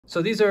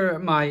So these are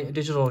my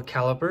digital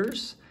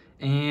calipers,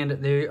 and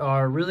they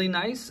are really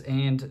nice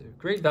and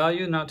great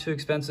value, not too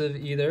expensive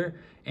either.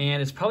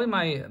 And it's probably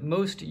my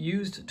most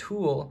used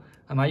tool.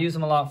 I use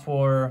them a lot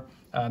for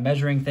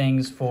measuring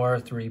things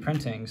for 3D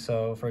printing.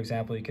 So for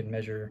example, you could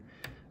measure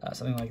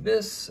something like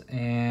this,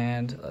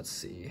 and let's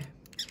see.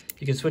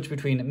 You can switch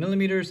between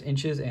millimeters,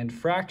 inches, and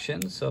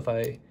fractions. So if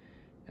I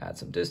add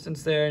some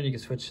distance there, you can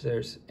switch,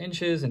 there's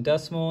inches and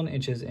decimal, and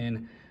inches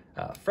and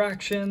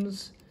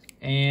fractions.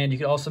 And you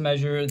can also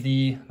measure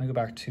the, let me go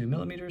back to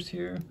millimeters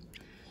here.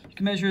 You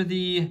can measure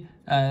the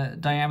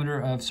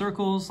diameter of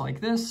circles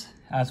like this,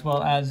 as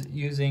well as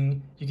you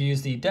can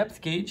use the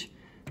depth gauge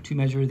to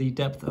measure the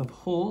depth of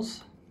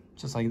holes,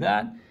 just like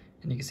that.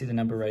 And you can see the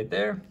number right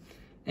there.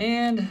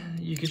 And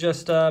you could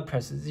just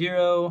press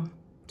 0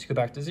 to go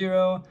back to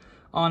 0,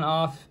 on,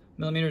 off,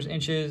 millimeters,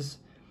 inches,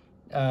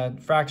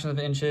 fractions of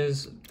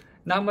inches.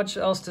 Not much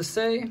else to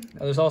say.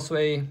 There's also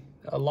a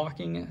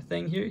locking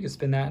thing here. You can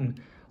spin that and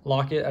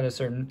lock it at a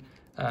certain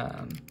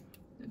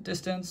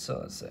distance. So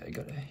let's say I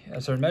go to a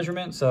certain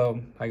measurement.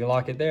 So I can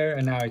lock it there,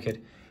 and now I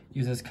could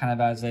use this kind of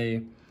as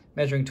a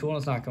measuring tool, and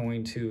it's not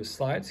going to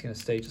slide. It's going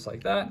to stay just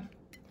like that.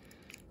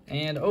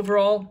 And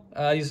overall,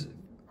 these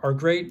are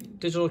great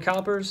digital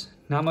calipers.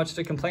 Not much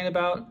to complain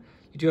about.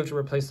 You do have to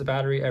replace the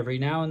battery every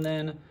now and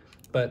then,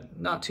 but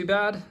not too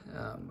bad.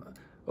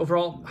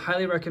 Overall,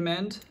 highly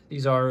recommend.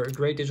 These are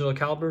great digital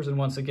calipers, and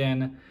once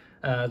again,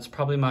 it's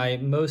probably my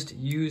most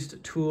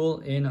used tool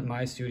in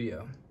my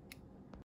studio.